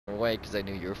away because I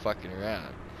knew you were fucking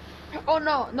around. Oh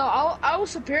no, I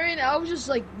was appearing. I was just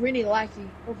like really laggy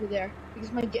over there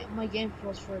because my game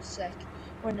froze for a sec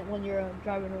when you're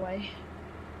driving away.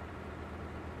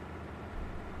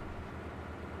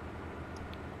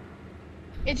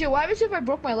 AJ, what happens if I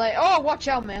broke my leg? Oh, watch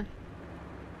out, man.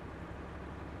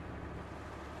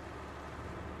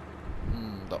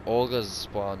 The Olga's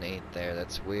spawn ain't there.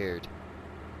 That's weird.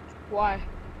 Why?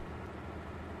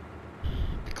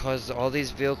 Because all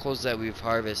these vehicles that we've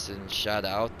harvested and shot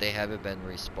out, they haven't been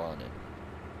respawning.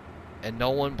 And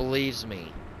no one believes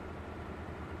me.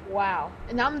 Wow.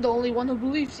 And I'm the only one who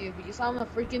believes you because I'm a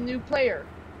freaking new player.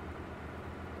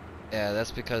 Yeah,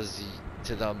 that's because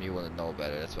to them you wouldn't know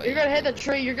better. That's why You're gonna hit the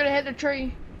tree. You're gonna hit the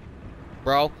tree.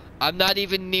 Bro, I'm not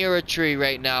even near a tree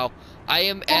right now. I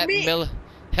am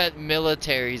at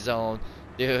military zone,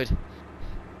 dude.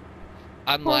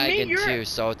 I'm lagging too,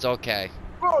 so it's okay.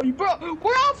 Bro,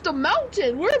 we're off the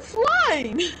mountain. We're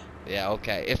flying. Yeah,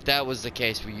 okay. If that was the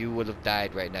case, you would have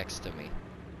died right next to me.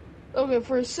 Okay,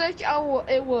 for a sec,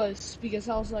 it was because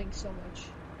I was lagging so much.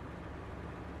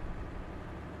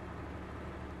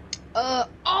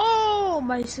 Oh,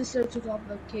 my sister took off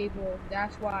the cable.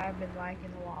 That's why I've been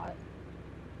lagging a lot.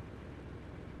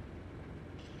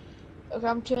 Okay,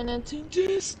 I'm turning to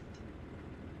this.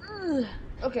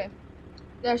 Okay,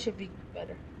 that should be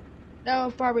better. That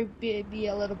will probably be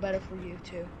a little better for you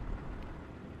too.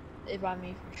 If I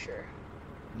mean for sure.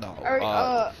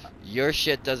 No, your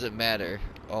shit doesn't matter.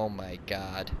 Oh my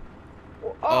god.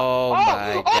 Oh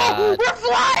my god. We're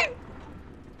flying!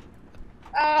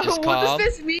 Just what calm.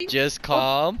 does this mean? Just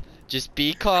calm. Just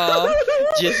be calm.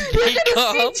 Just be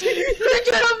calm. You're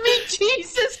gonna meet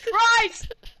Jesus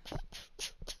Christ!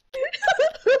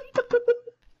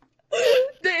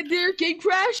 Their game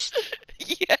crashed?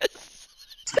 Yes.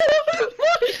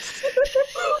 What?